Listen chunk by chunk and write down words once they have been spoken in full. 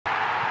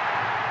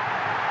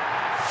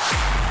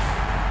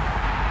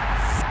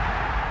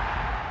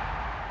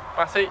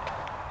Matty,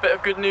 bit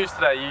of good news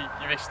today.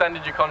 You've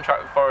extended your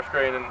contract with Forest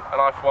Green, and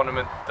I for one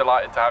am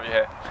delighted to have you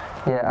here.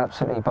 Yeah,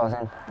 absolutely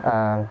buzzing.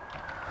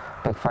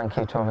 Big thank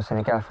you to obviously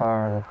the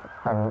gaffer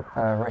and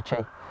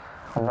Richie,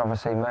 and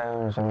obviously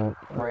Moons and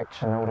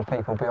Rich and all the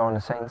people behind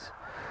the scenes.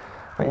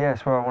 But yeah,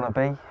 it's where I want to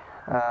be.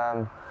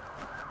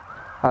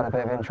 Had a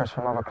bit of interest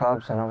from other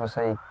clubs and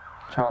obviously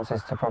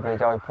chances to probably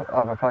go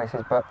other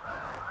places, but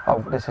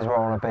this is where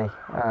I want to be.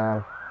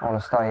 I want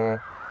to stay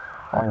here.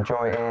 I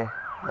enjoy it here,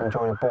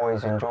 enjoy the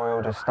boys, enjoy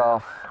all the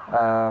staff,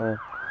 and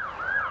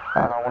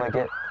I want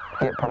to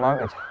get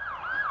promoted.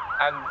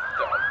 And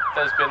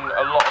there's been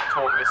a lot of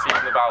talk this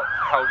season about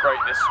how great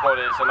this squad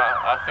is, and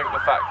I think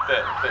the fact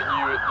that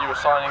you were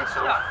signing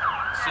sort of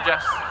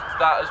suggests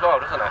that as well,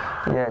 doesn't it?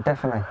 Yeah,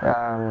 definitely.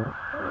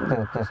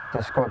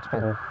 The squad's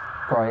been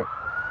great.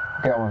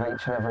 Get on with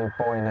each and every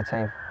boy in the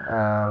team.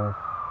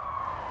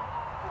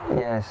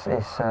 Yes,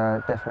 it's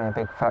definitely a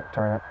big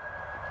factor in it.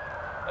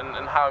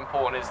 And how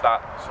important is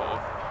that sort of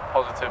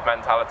positive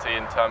mentality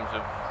in terms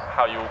of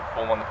how you all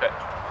perform on the pitch?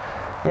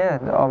 Yeah,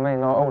 I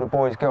mean, like, all the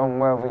boys get on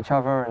well with each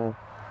other, and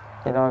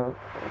you know,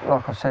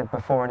 like I've said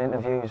before in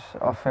interviews,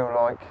 I feel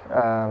like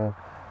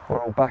we'll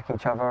all back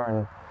each other,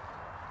 and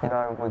you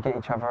know, we get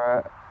each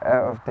other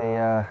out of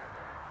the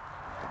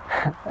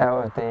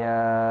how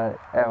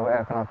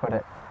can I put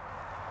it?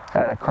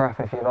 Out of the crap,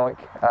 if you like,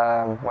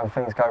 when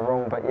things go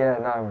wrong. But yeah,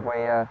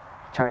 no,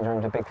 change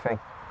room's a big thing.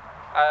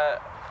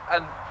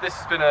 And this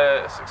has been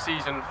a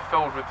season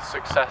filled with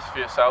success for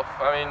yourself.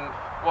 I mean,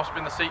 what's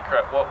been the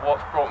secret?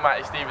 What's brought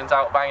Matty Stevens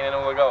out banging in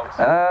all the goals?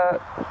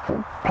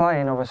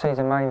 Playing obviously is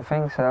the main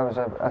thing, so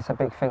that's a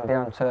big thing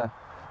down to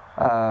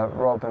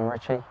Rob and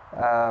Richie.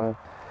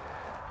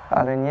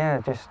 And then yeah,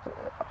 just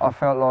I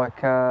felt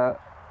like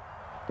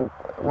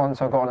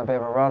once I got on a bit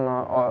of a run,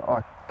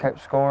 I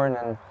kept scoring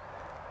and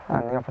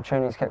the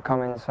opportunities kept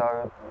coming.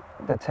 So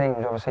the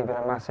team's obviously been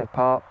a massive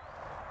part.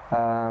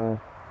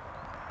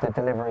 The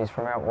deliveries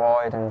from out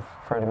wide and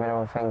through the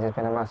middle and things has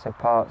been a massive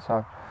part.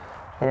 So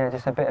yeah,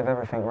 just a bit of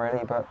everything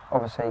really, but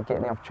obviously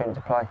getting the opportunity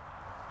to play.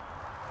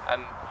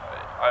 And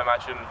I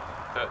imagine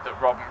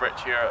that Rob and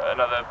Richie are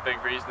another big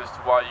reason as to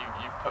why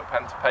you put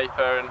pen to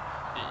paper, and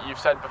you've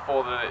said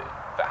before that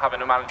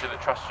having a manager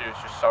that trusts you is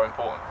just so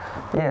important.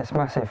 Yeah, it's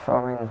massive.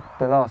 I mean,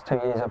 the last 2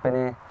 years I've been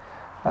here,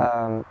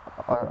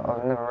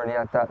 I've never really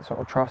had that sort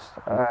of trust,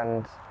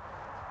 and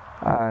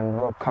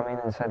Rob come in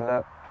and said,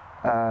 look,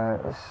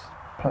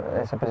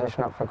 it's a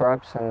position up for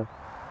grabs, and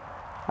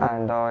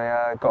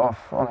I got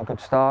off on a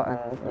good start,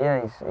 and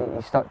yeah,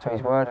 he stuck to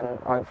his word, and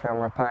hopefully I'm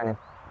repaying him.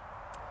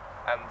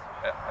 And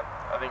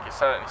I think it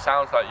certainly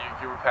sounds like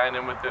you're repaying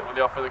him with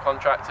the offer of the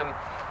contract, and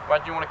why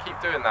do you want to keep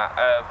doing that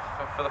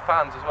for the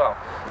fans as well?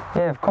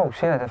 Yeah, of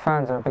course, yeah, the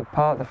fans are a big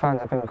part. The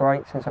fans have been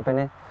great since I've been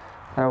here.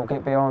 They all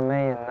get behind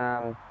me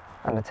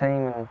and the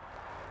team,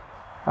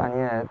 and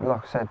yeah,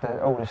 like I said,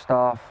 all the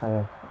staff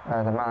and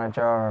the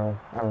manager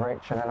and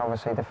Rich, and then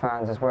obviously the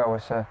fans as well.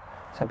 It's a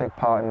big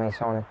part in me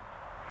signing.